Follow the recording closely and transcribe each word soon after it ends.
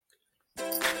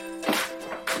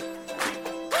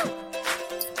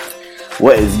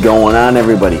What is going on,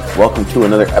 everybody? Welcome to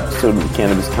another episode of the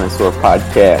Cannabis Connoisseur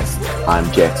Podcast.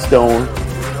 I'm Jack Stone,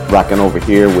 rocking over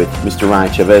here with Mr.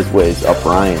 Ryan Chavez. What is up,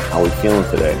 Ryan? How are we feeling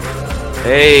today?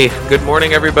 Hey, good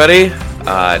morning, everybody.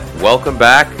 Welcome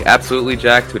back, absolutely,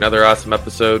 Jack, to another awesome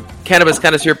episode. Cannabis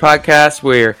Connoisseur Podcast,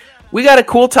 where we got a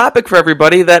cool topic for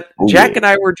everybody that Jack and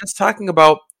I were just talking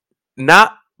about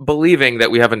not believing that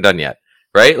we haven't done yet,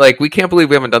 right? Like, we can't believe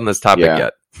we haven't done this topic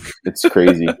yet. It's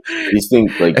crazy. These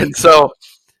things, like, and so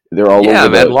they're all over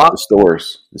the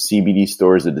stores, the CBD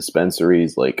stores, the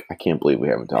dispensaries. Like, I can't believe we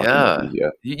haven't talked about these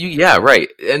yet. Yeah, right.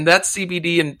 And that's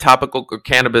CBD and topical, or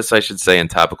cannabis, I should say, and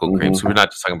topical creams. So we're not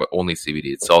just talking about only CBD.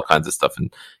 It's all kinds of stuff.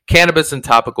 And cannabis and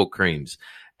topical creams.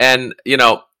 And,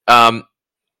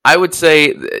 I would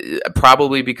say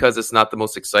probably because it's not the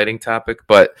most exciting topic,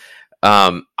 but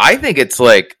I think it's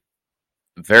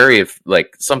very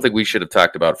something we should have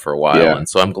talked about for a while. And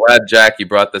so I'm glad, Jack, you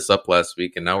brought this up last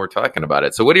week, and now we're talking about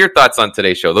it. So what are your thoughts on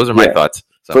today's show? Those are my thoughts.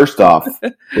 So. First off,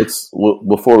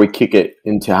 before we kick it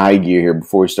into high gear here,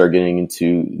 before we start getting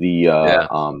into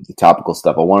the topical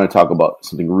stuff, I want to talk about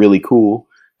something really cool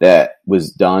that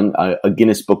was done, a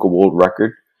Guinness Book of World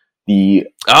Record, the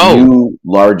new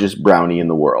largest brownie in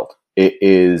the world. It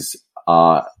is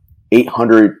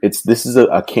 800. This is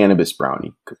a cannabis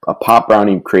brownie, a pot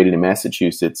brownie created in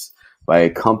Massachusetts by a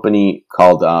company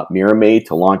called Miramade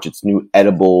to launch its new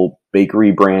edible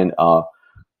bakery brand,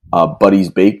 Buddy's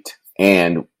Baked.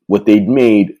 And what they'd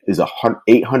made is a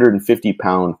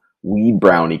 850-pound weed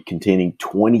brownie containing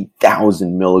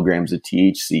 20,000 milligrams of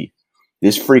THC.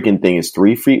 This freaking thing is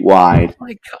 3 feet wide,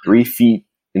 3 feet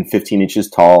and 15 inches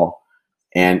tall,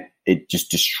 and it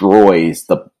just destroys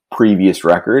the previous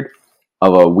record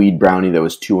of a weed brownie that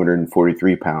was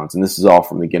 243 pounds. And this is all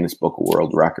from the Guinness Book of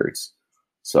World Records.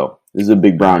 So this is a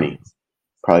big brownie.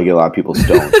 Probably get a lot of people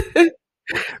stoned.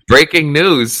 Breaking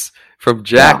news from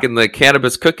Jack in the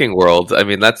cannabis cooking world. I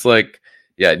mean, that's I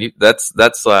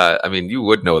mean, you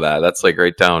would know that. That's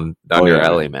right down your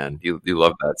alley, man. You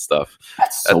love that stuff.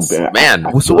 That's so bad.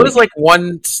 Man, so what is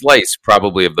one slice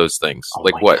probably of those things?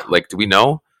 What? God. Do we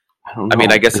know? I don't know. I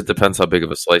mean, I guess it depends how big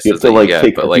of a slice you is that you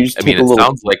get. But it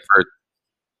sounds like for...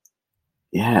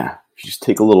 Yeah, if you just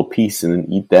take a little piece and then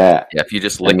eat that. Yeah, if you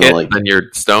just lick it, then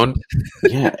you're stoned.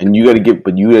 Yeah, and you got to give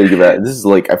that. This is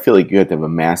I feel like you have to have a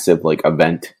massive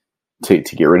event to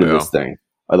get rid of this thing.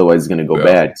 Otherwise, it's going to go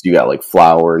bad. Because you got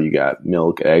flour, you got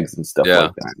milk, eggs, and stuff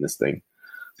like that in this thing.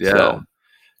 Yeah. So,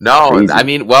 no, crazy.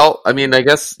 I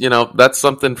guess that's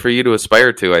something for you to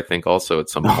aspire to. I think also at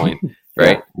some point,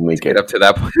 right? We'll get up to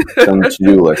that point on the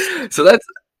to-do list. So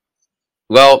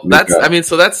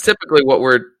that's typically what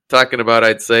we're talking about.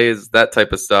 I'd say is that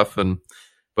type of stuff,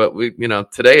 but we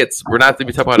today we're not to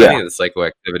be talking about any of the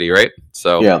psychoactivity, right?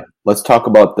 So let's talk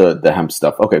about the hemp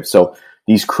stuff. Okay, so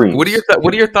these creams. What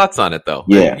are your thoughts on it though?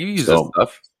 Yeah, you use this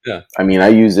stuff. Yeah, I mean, I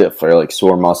use it for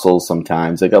sore muscles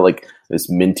sometimes. I got this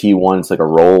minty one. It's like a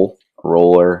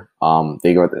roller.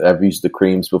 I've used the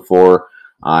creams before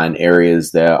on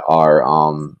areas that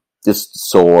are just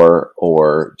sore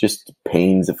or just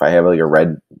pains. If I have a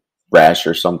red rash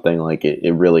or something,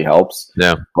 it really helps.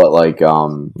 Yeah. But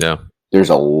there's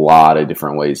a lot of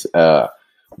different ways.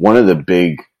 One of the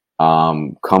big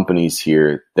companies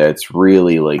here that's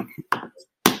really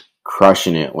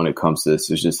crushing it when it comes to this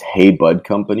is just Hey Bud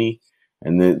Company.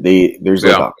 And there's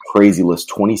a crazy list,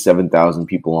 27,000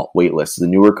 people wait list. It's a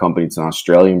newer company. It's an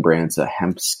Australian brand. It's a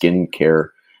hemp skincare.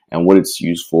 And what it's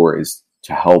used for is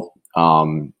to help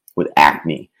with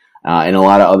acne and a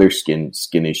lot of other skin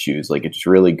issues. It's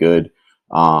really good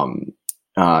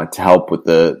to help with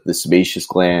the sebaceous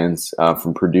glands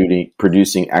from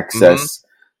producing excess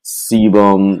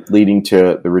sebum, leading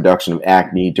to the reduction of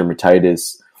acne,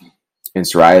 dermatitis, and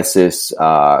psoriasis.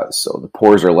 So the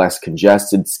pores are less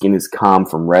congested, skin is calm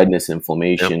from redness,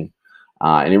 inflammation,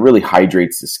 and it really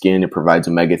hydrates the skin. It provides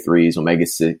omega-3s,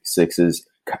 omega-6s,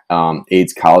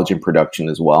 aids collagen production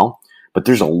as well. But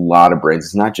there's a lot of brands.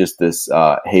 It's not just this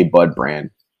Hey Bud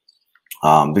brand.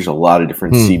 There's a lot of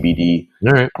different CBD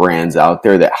brands out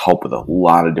there that help with a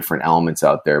lot of different elements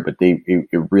out there. But it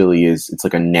really is. It's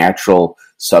like a natural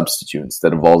substitute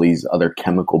instead of all these other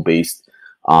chemical-based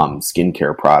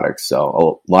skincare products.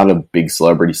 So a lot of big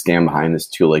celebrities stand behind this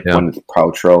too, one with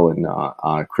Paltrow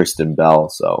and Kristen Bell.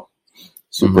 So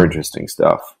super interesting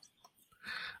stuff.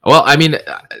 Well, I mean,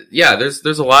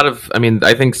 there's a lot of, I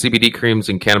think CBD creams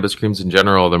and cannabis creams in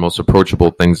general are the most approachable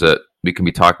things that we can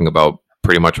be talking about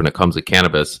pretty much when it comes to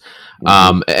cannabis.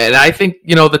 And I think,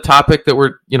 the topic that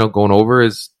we're, going over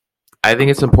is, I think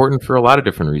it's important for a lot of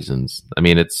different reasons. I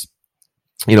mean, it's,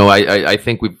 I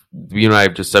think you and I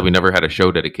have just said we never had a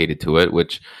show dedicated to it,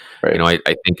 which Right. you know,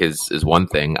 I think is one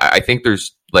thing. I think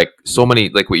there's like so many,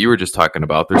 like what you were just talking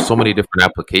about, there's so many different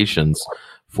applications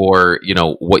for, you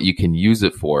know, what you can use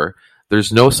it for.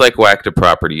 There's no psychoactive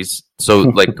properties. So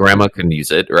like grandma can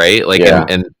use it, right? Like,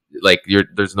 and like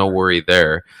there's no worry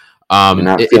there.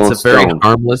 It's a very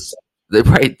harmless,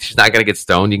 right? She's not going to get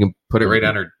stoned. You can put it right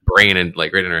on her brain and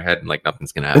like right in her head and like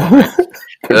nothing's going to happen.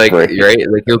 Right? Like, right?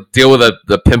 Like you'll deal with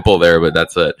the pimple there, but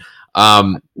that's it.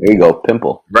 There you go.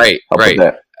 Pimple. Right. Right.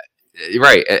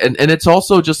 Right. And it's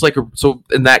also just like, so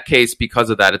in that case, because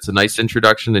of that, it's a nice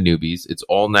introduction to newbies. It's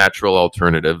all natural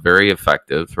alternative, very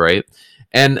effective. Right.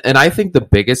 And I think the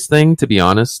biggest thing, to be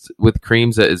honest, with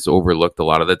creams that is overlooked a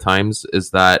lot of the times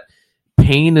is that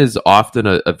pain is often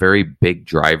a very big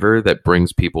driver that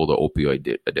brings people to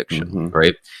opioid addiction,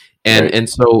 right? And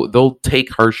so they'll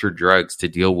take harsher drugs to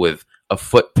deal with a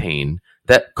foot pain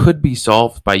that could be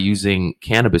solved by using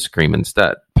cannabis cream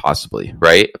instead, possibly,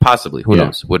 right? Possibly, who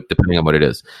knows? What, depending on what it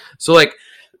is. So, like,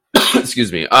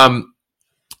 excuse me.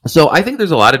 So I think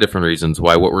there's a lot of different reasons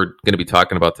why what we're going to be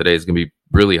talking about today is going to be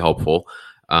really helpful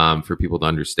for people to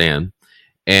understand.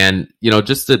 And, you know,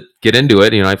 just to get into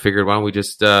it, you know, I figured why don't we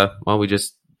just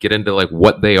get into like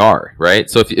what they are, right?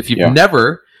 So if you've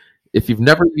never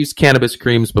used cannabis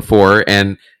creams before,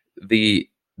 and the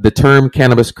term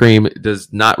cannabis cream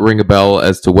does not ring a bell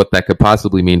as to what that could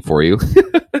possibly mean for you,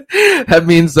 that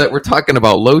means that we're talking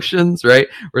about lotions, right?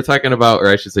 We're talking about, or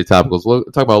I should say topicals. We're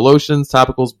talking about lotions,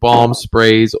 topicals, balms,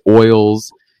 sprays,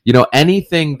 oils, you know,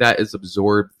 anything that is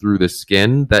absorbed through the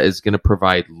skin that is going to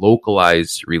provide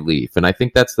localized relief. And I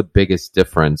think that's the biggest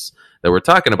difference that we're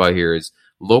talking about here is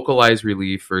localized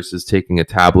relief versus taking a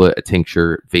tablet, a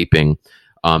tincture, vaping,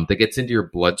 that gets into your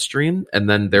bloodstream and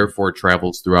then therefore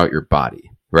travels throughout your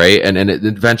body, right? And it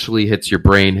eventually hits your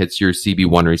brain, hits your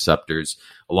CB1 receptors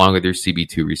along with your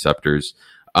CB2 receptors.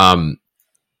 And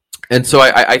so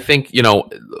I think, you know,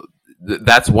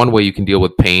 that's one way you can deal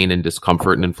with pain and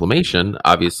discomfort and inflammation,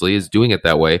 obviously, is doing it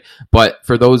that way. But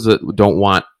for those that don't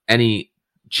want any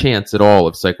chance at all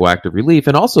of psychoactive relief,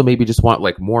 and also maybe just want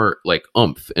like more like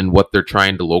oomph in what they're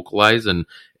trying to localize and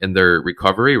in their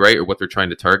recovery, right? Or what they're trying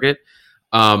to target.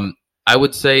 I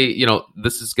would say, you know,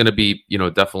 this is going to be, you know,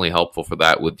 definitely helpful for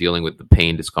that with dealing with the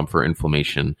pain, discomfort,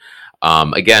 inflammation.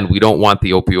 Again, we don't want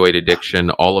the opioid addiction,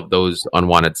 all of those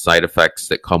unwanted side effects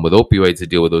that come with opioids to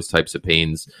deal with those types of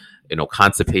pains. You know,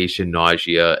 constipation,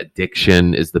 nausea,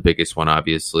 addiction is the biggest one,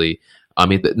 obviously. I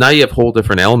mean, now you have whole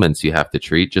different elements you have to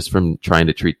treat just from trying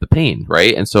to treat the pain,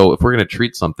 right? And so if we're going to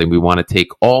treat something, we want to take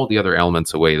all the other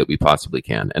elements away that we possibly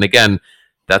can. And again,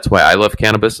 that's why I love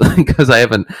cannabis, because I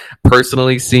haven't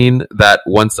personally seen that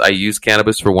once I use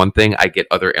cannabis for one thing, I get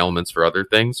other ailments for other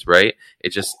things, right?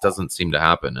 It just doesn't seem to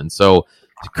happen. And so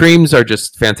creams are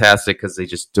just fantastic because they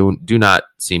just do not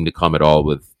seem to come at all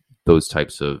with those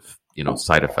types of, you know,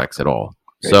 side effects at all.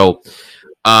 Great. So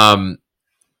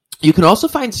you can also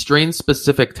find strain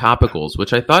specific topicals,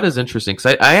 which I thought is interesting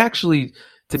because I actually,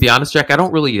 to be honest, Jack, I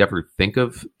don't really ever think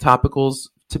of topicals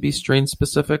to be strain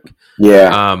specific.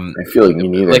 Yeah. I feel like me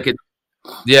neither.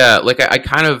 Like I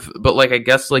kind of, but like I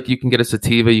guess like you can get a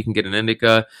sativa, you can get an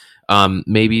indica.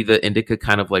 Maybe the indica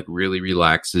kind of like really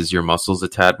relaxes your muscles a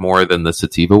tad more than the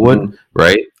sativa would,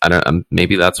 right? I don't.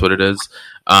 Maybe that's what it is.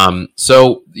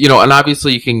 So you know, and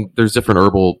obviously there's different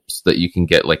herbals that you can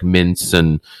get, like mints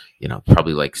and, you know,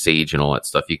 probably like sage and all that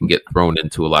stuff. You can get thrown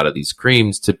into a lot of these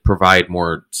creams to provide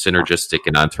more synergistic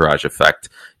and entourage effect,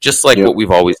 just like what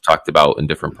we've always talked about in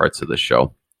different parts of the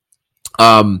show.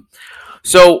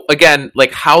 So again,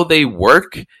 like how they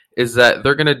work is that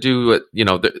they're going to do, you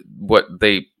know,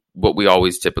 what we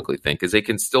always typically think is they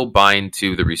can still bind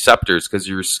to the receptors because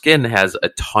your skin has a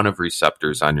ton of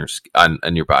receptors on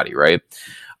your body, right?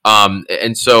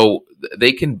 And so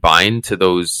they can bind to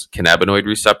those cannabinoid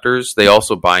receptors. They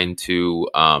also bind to,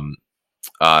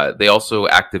 they also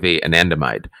activate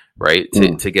anandamide, right?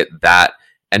 To get that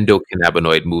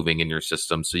endocannabinoid moving in your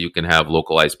system so you can have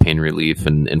localized pain relief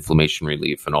and inflammation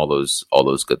relief and all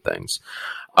those good things.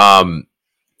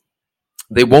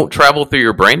 They won't travel through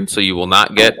your brain, so you will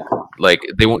not get, like,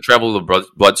 they won't travel the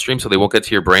bloodstream, so they won't get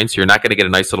to your brain, so you're not going to get a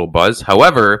nice little buzz.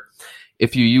 However,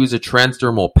 if you use a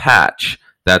transdermal patch,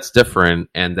 that's different,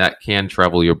 and that can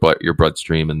travel your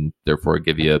bloodstream and therefore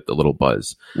give you a little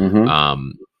buzz.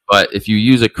 But if you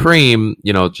use a cream,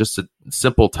 you know, just a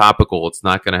simple topical, it's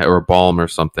not going to, or a balm or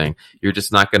something, you're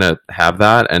just not going to have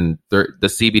that. And the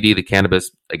CBD, the cannabis,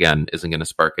 again, isn't going to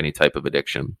spark any type of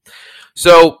addiction.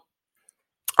 So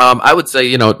I would say,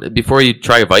 you know, before you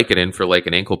try a Vicodin for like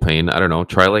an ankle pain, I don't know,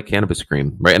 try like cannabis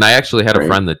cream, right? And I actually had a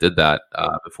friend that did that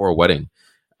before a wedding.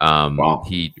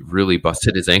 He really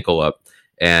busted his ankle up,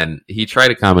 and he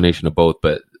tried a combination of both,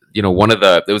 but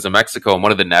it was in Mexico, and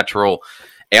one of the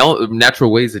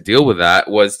natural ways to deal with that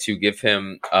was to give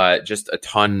him just a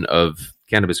ton of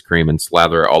cannabis cream and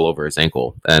slather it all over his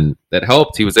ankle, and that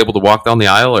helped. He was able to walk down the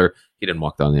aisle, or he didn't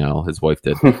walk down the aisle, his wife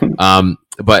did,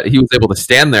 but he was able to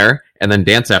stand there and then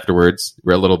dance afterwards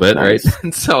for a little bit. Nice. Right?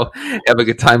 And so have a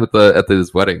good time at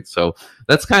his wedding. So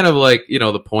that's kind of like,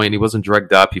 the point. He wasn't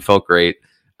drugged up, he felt great,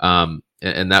 and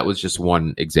that was just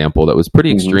one example that was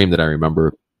pretty extreme that I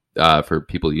remember, for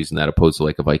people using that opposed to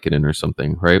like a Vicodin or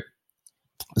something, right?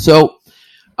 So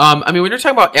when you're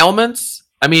talking about ailments,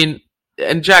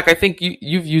 and Jack, I think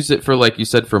you've used it for, like you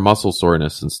said, for muscle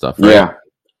soreness and stuff, right?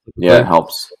 Yeah, it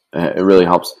helps. It really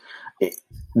helps.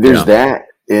 There's that,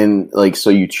 and like, so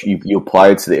you apply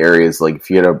it to the areas, like if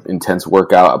you had an intense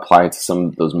workout, apply it to some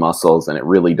of those muscles, and it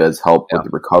really does help with the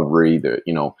recovery. It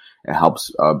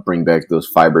helps bring back those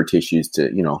fiber tissues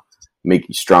to, make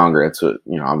you stronger. That's what,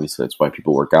 obviously that's why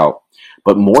people work out.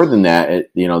 But more than that,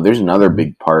 there's another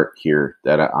big part here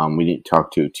that we didn't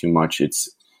talk to too much. It's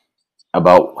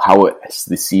about how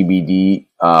the CBD,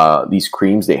 these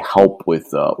creams, they help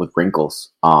with wrinkles.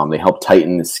 They help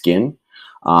tighten the skin.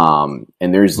 And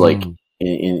there's like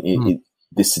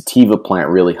the sativa plant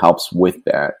really helps with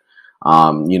that.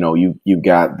 You've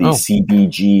got the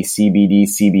CBG, CBD,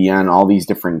 CBN, all these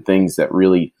different things that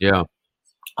really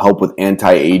help with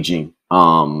anti-aging.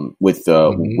 With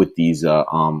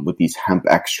these hemp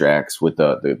extracts, with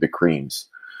the creams.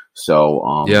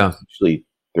 So actually,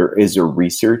 there's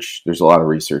a lot of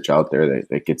research out there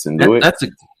that gets into it.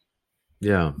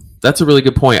 That's a really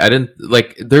good point.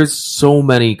 There's so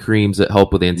many creams that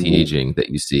help with anti-aging that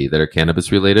you see that are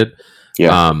cannabis related.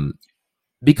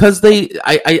 Because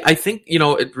I think,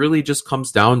 it really just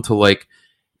comes down to like,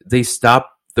 they stop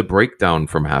the breakdown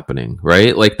from happening,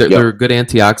 right? Like they're a good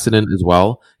antioxidant as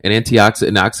well. And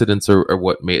antioxidants are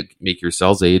what make your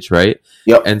cells age, right?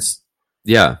 And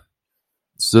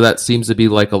so that seems to be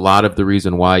like a lot of the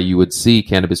reason why you would see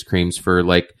cannabis creams for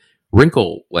like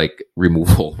wrinkle like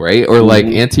removal, right? Or like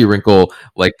anti-wrinkle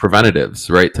like preventatives,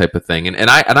 right? Type of thing. And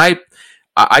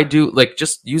I do like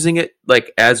just using it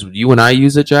like as you and I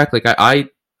use it, Jack. Like I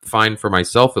find for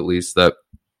myself at least that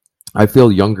I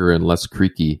feel younger and less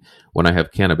creaky when I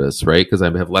have cannabis, right? Because I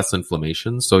have less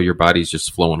inflammation, so your body's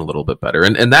just flowing a little bit better,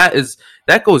 and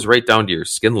that goes right down to your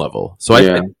skin level. So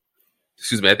I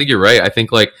think you're right. I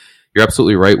think like you're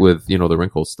absolutely right with the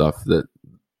wrinkle stuff. That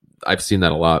I've seen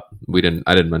that a lot. I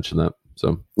didn't mention that.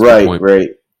 So right.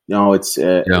 No, it's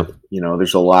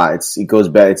there's a lot. It goes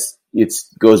back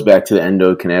to the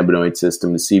endocannabinoid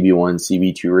system, the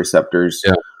CB1, CB2 receptors.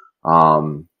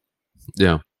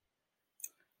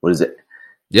 What is it?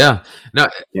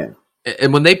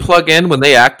 And when they plug in, when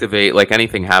they activate, like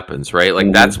anything happens, right?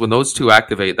 Like that's when those two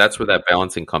activate, that's where that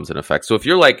balancing comes in effect. So if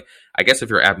you're like, I guess if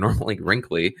you're abnormally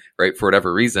wrinkly, right, for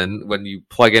whatever reason, when you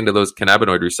plug into those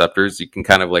cannabinoid receptors, you can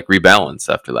kind of like rebalance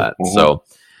after that. So,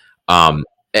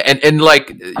 and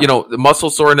like, the muscle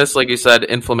soreness, like you said,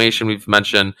 inflammation, we've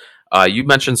mentioned, you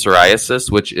mentioned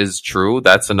psoriasis, which is true.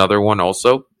 That's another one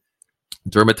also.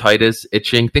 Dermatitis,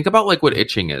 itching. Think about like what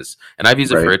itching is, and I've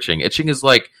used it for itching. Itching is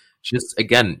like just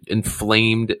again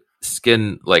inflamed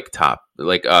skin, like tops,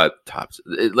 like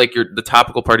the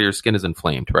topical part of your skin is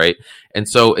inflamed, right? And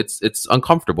so it's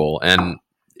uncomfortable and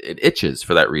it itches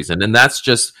for that reason, and that's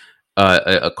just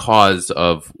a cause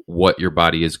of what your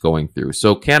body is going through.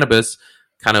 So cannabis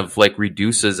kind of like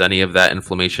reduces any of that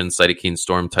inflammation, cytokine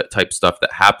storm type stuff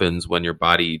that happens when your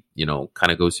body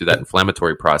kind of goes through that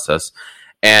inflammatory process,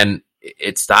 and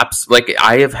it stops. Like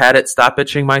I have had it stop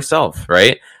itching myself,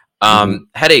 right?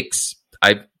 Headaches.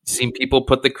 I've seen people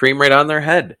put the cream right on their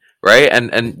head, right?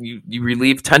 And you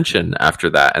relieve tension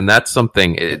after that. And that's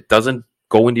something, it doesn't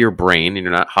go into your brain and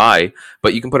you're not high,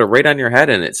 but you can put it right on your head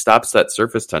and it stops that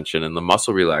surface tension and the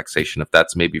muscle relaxation if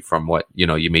that's maybe from what,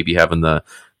 you may be having the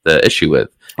issue with.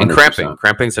 And 100%.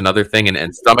 Cramping's another thing.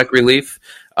 And stomach relief.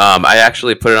 I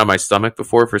actually put it on my stomach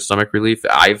before for stomach relief.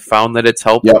 I've found that it's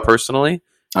helped personally.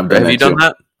 Have you done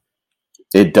that?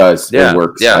 It does. Yeah. It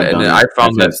works. Yeah, and I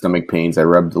found that stomach pains. I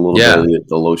rubbed a little bit of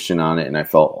the lotion on it, and I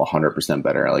felt 100%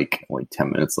 better. Like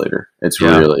 10 minutes later, it's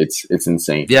really it's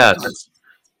insane. Yeah,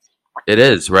 it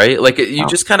is, right. Like you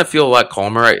just kind of feel a lot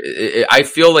calmer. I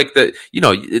feel like that.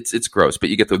 It's gross, but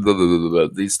you get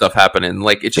these stuff happening,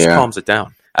 like it just calms it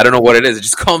down. I don't know what it is. It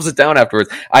just calms it down afterwards.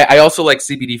 I also like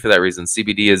CBD for that reason.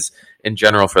 CBD is in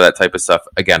general for that type of stuff.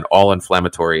 Again, all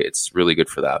inflammatory. It's really good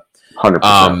for that.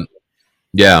 100%.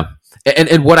 Yeah.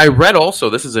 And what I read also,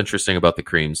 this is interesting about the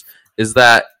creams, is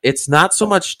that it's not so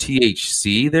much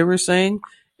THC, they were saying.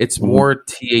 It's more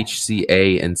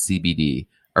THCA and CBD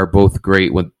are both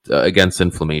great with against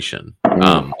inflammation.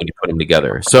 when you put them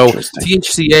together. So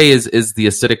THCA is the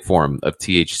acidic form of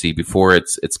THC before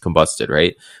it's combusted,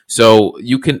 right? So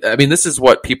you can, I mean, this is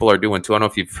what people are doing too. I don't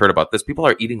know if you've heard about this. People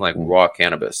are eating like raw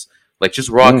cannabis, like just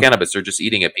raw cannabis. They're just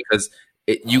eating it because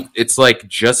it's like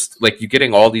just like you're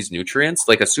getting all these nutrients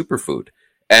like a superfood,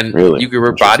 and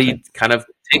your body kind of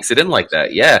takes it in like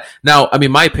that. Yeah. Now, I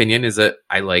mean, my opinion is that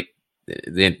I like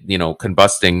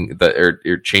combusting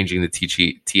or changing the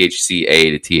THCA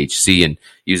to THC and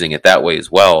using it that way as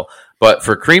well. But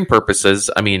for cream purposes,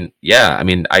 I mean,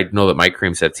 I know that my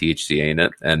creams have THCA in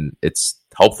it, and it's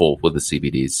helpful with the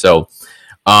CBDs. So,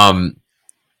 and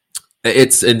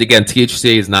again,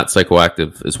 THCA is not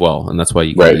psychoactive as well, and that's why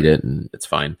you can eat it, and it's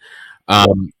fine.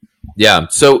 Yeah.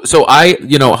 So I,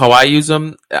 how I use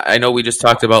them, I know we just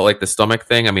talked about like the stomach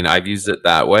thing. I mean, I've used it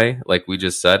that way, like we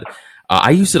just said.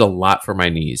 I use it a lot for my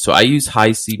knees. So I use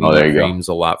high CBD creams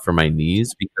a lot for my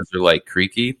knees because they're like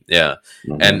creaky. Yeah.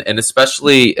 Mm-hmm. And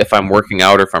especially if I'm working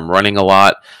out or if I'm running a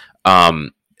lot,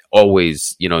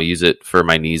 always, use it for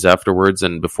my knees afterwards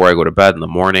and before I go to bed in the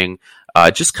morning.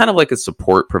 Just kind of like a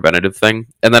support preventative thing.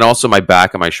 And then also my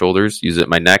back and my shoulders, use it,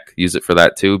 my neck, use it for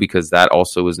that too, because that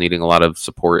also is needing a lot of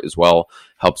support as well.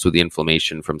 Helps with the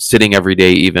inflammation from sitting every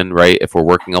day, even, right? If we're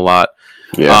working a lot.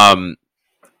 Yeah.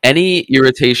 Any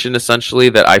irritation essentially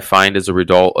that I find is a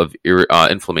result of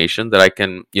inflammation that I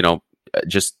can,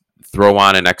 just throw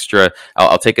on an extra,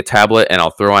 I'll take a tablet and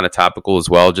I'll throw on a topical as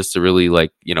well, just to really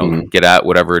get at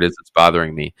whatever it is that's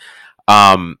bothering me.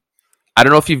 I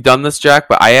don't know if you've done this, Jack,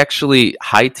 but I actually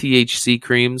high THC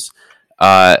creams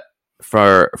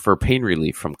for pain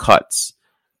relief from cuts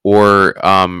or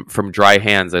from dry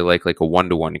hands. I like a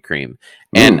 1-to-1 cream.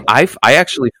 And I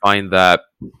actually find that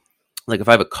like if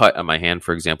I have a cut on my hand,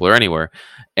 for example, or anywhere,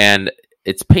 and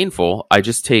it's painful, I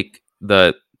just take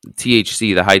the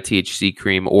THC, the high THC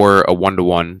cream, or a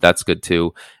 1-to-1, that's good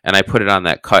too, and I put it on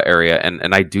that cut area,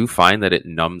 and I do find that it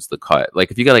numbs the cut. Like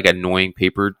if you got like an annoying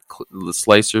paper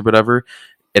slice or whatever,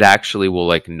 it actually will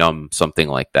like numb something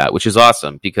like that, which is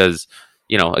awesome because,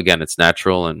 again, it's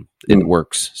natural and it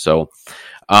works. So,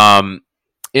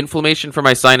 inflammation for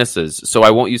my sinuses. So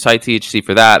I won't use high THC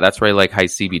for that. That's why I like high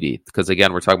CBD because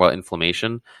again, we're talking about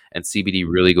inflammation and CBD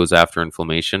really goes after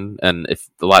inflammation. And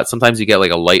sometimes you get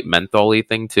like a light menthol-y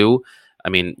thing too. I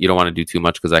mean, you don't want to do too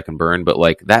much because that can burn, but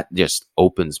like that just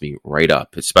opens me right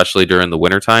up, especially during the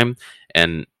wintertime.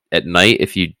 And at night,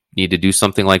 if you need to do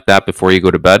something like that before you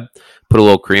go to bed, put a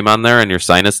little cream on there in your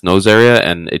sinus nose area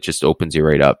and it just opens you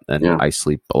right up. And I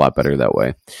sleep a lot better that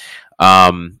way.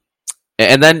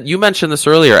 And then you mentioned this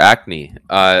earlier, acne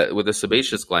with the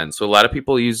sebaceous gland. So a lot of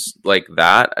people use like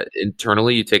that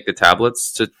internally. You take the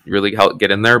tablets to really help get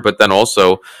in there. But then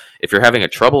also, if you're having a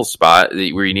trouble spot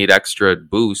where you need extra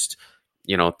boost,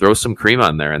 throw some cream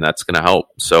on there and that's going to help.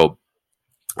 So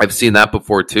I've seen that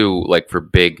before too, like for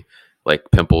big like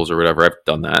pimples or whatever. I've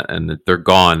done that and they're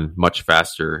gone much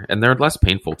faster and they're less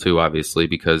painful too, obviously,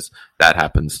 because that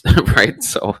happens, right?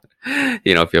 So, if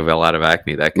you have a lot of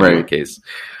acne, that can be the case.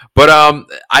 But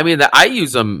I mean, I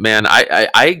use them, man.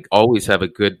 I always have a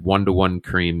good 1-to-1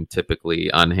 cream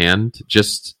typically on hand,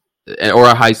 or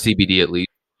a high CBD at least,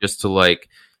 just to like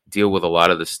deal with a lot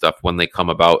of this stuff when they come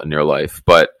about in your life.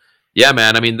 But yeah,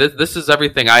 man, I mean, this is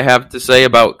everything I have to say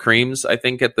about creams, I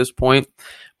think, at this point.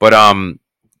 But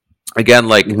again,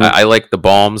 like I like the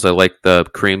balms, I like the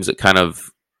creams that kind of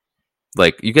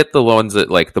like you get the ones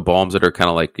that like the balms that are kind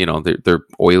of like they're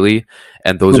oily,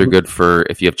 and those are good for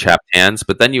if you have chapped hands.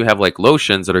 But then you have like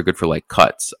lotions that are good for like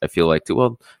cuts. I feel like too.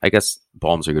 Well, I guess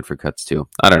balms are good for cuts too.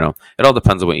 I don't know. It all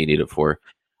depends on what you need it for.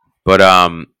 But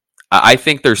I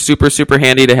think they're super super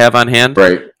handy to have on hand.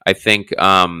 Right. I think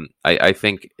I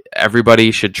think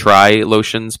everybody should try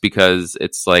lotions because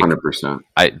it's like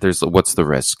 100%. What's the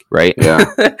risk, right? Yeah.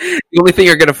 The only thing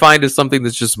you're going to find is something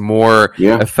that's just more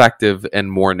effective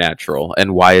and more natural.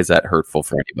 And why is that hurtful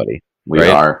for anybody? We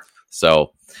are.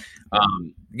 So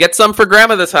get some for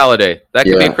grandma this holiday. That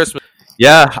could be Christmas.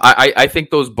 Yeah, I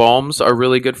think those balms are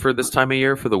really good for this time of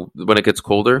year when it gets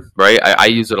colder, right? I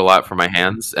use it a lot for my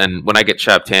hands, and when I get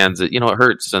chapped hands, it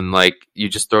hurts, and like you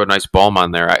just throw a nice balm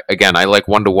on there. I like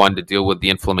 1-to-1 to deal with the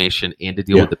inflammation and to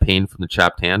deal with the pain from the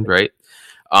chapped hand, right?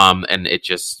 And it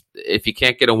just if you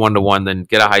can't get a 1-to-1, then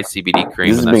get a high CBD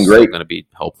cream, and that's going to be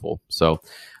helpful. So.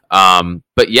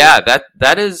 But yeah,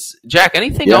 that is Jack.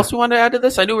 Anything else we want to add to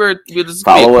this? I knew we just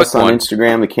follow us on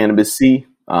Instagram, the Cannabis C.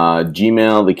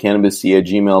 Gmail,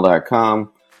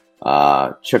 thecannabisc@gmail.com.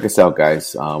 Check us out,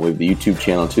 guys. We have the YouTube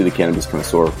channel too, the Cannabis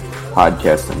Connoisseur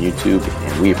podcast on YouTube,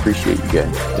 and we appreciate you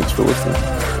guys. Thanks for listening.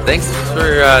 Thanks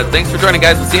for joining,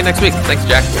 guys. We'll see you next week. Thanks,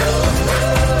 Jack.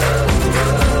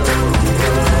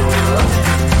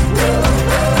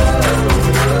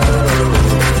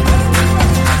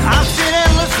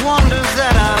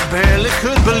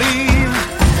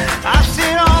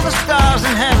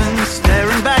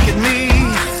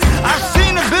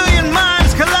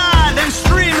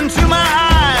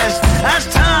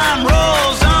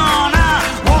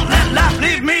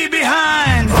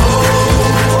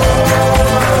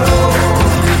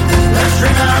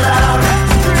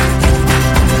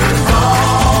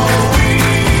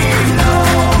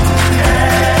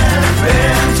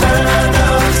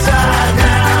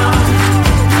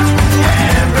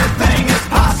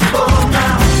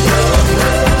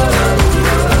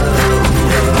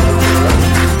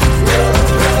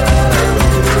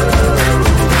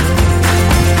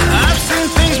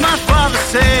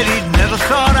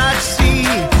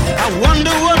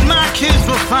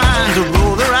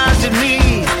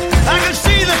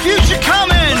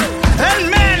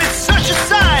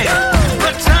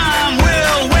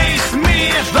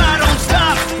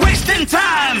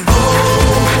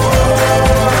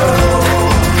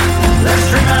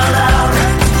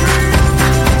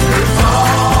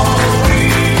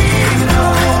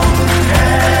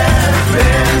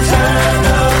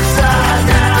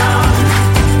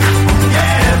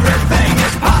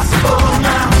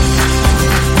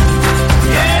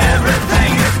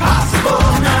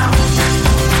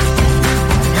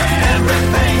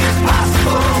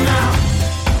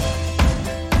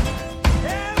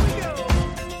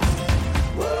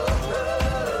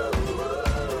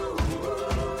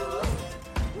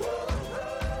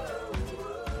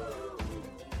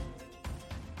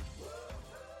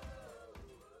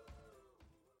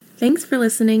 Thanks for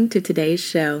listening to today's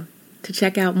show. To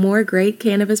check out more great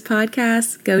cannabis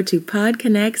podcasts, go to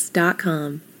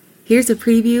podconnects.com. Here's a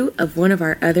preview of one of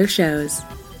our other shows.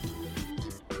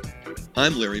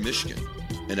 I'm Larry Michigan,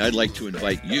 and I'd like to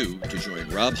invite you to join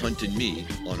Rob Hunt and me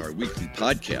on our weekly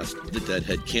podcast, The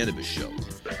Deadhead Cannabis Show.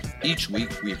 Each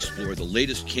week, we explore the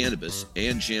latest cannabis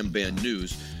and jam band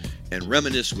news and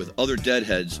reminisce with other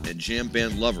Deadheads and jam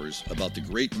band lovers about the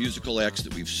great musical acts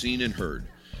that we've seen and heard.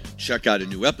 Check out a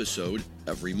new episode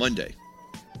every Monday.